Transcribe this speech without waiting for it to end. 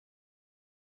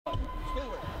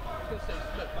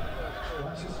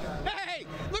Hey,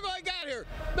 look what I got here.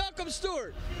 Malcolm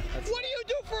Stewart. What do you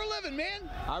do for a living, man?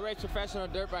 I race professional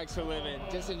dirt bikes for a living,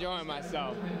 just enjoying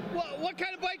myself. What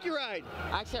kind of bike you ride?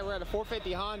 Actually, we're at a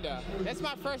 450 Honda. It's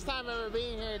my first time ever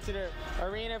being here to the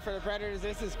arena for the Predators.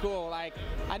 This is cool. Like,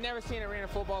 I've never seen arena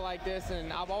football like this,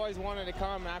 and I've always wanted to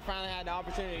come, and I finally had the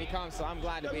opportunity to come, so I'm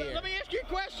glad to be here. Let me ask you a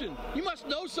question. You must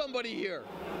know somebody here.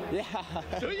 Yeah.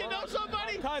 Do you know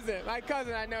somebody? My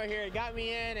cousin I know here got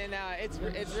me in, and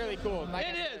it's really cool. Like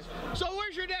it is. So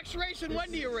where's your next race, and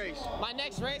when do you race? My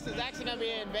next race is actually going to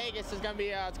be in Vegas. It's going to be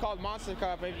it's called Monster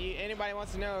Cup. If anybody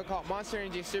wants to know, call it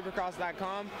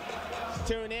MonsterEnergySupercross.com.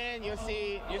 Tune in. You'll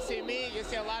see me. You'll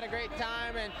see a lot of great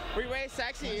time, and we race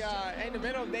actually in the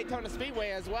middle of Daytona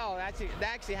Speedway as well. That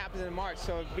actually happens in March,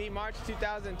 so it'll be March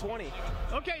 2020.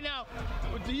 Okay, now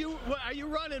are you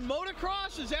running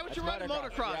motocross? Is that what you're running?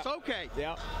 Motocross. Yep. Okay.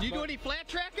 Yeah. Do you do any flat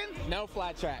tracking? No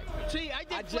flat track. See, I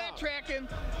did flat tracking,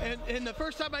 and the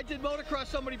first time I did motocross,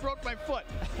 somebody broke my foot.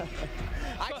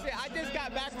 Actually, I just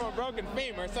got back from a broken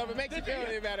femur, so if it makes you feel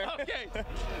any better. Okay.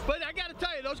 But I got to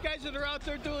tell you, those guys that are out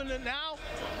there doing it now,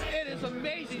 it is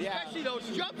amazing, especially those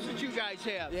jumps that you guys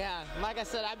have. Yeah, like I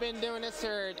said, I've been doing this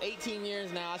for 18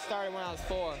 years now. I started when I was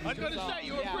 4. I was going to say,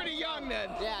 you were pretty young then.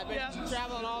 Yeah, I've been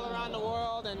traveling all around the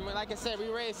world, and like I said, we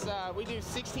race, we do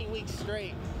 16 weeks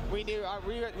straight. We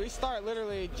start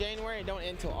literally January and don't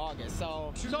end until August.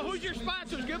 So who's your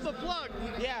sponsors? Give them a plug.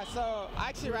 Yeah, so I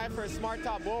actually ride for a Smart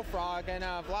Top Bullfrog, and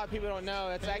a lot of people don't know,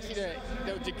 it's actually the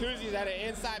jacuzzis that are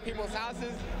inside people's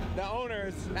houses. The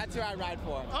owners, that's who I ride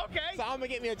for. Okay. So I'm gonna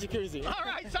get me a jacuzzi. All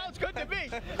right, sounds good to me.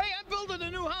 Hey, I'm building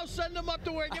a new house. Send them up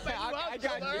to where I get my new house. I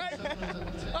got built, all right?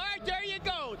 All right, there you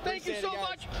go. Thank you so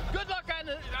much. Good luck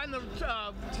on the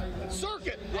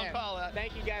circuit, I'll call that.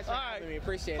 Thank you guys for having me.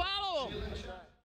 Appreciate it. Follow them.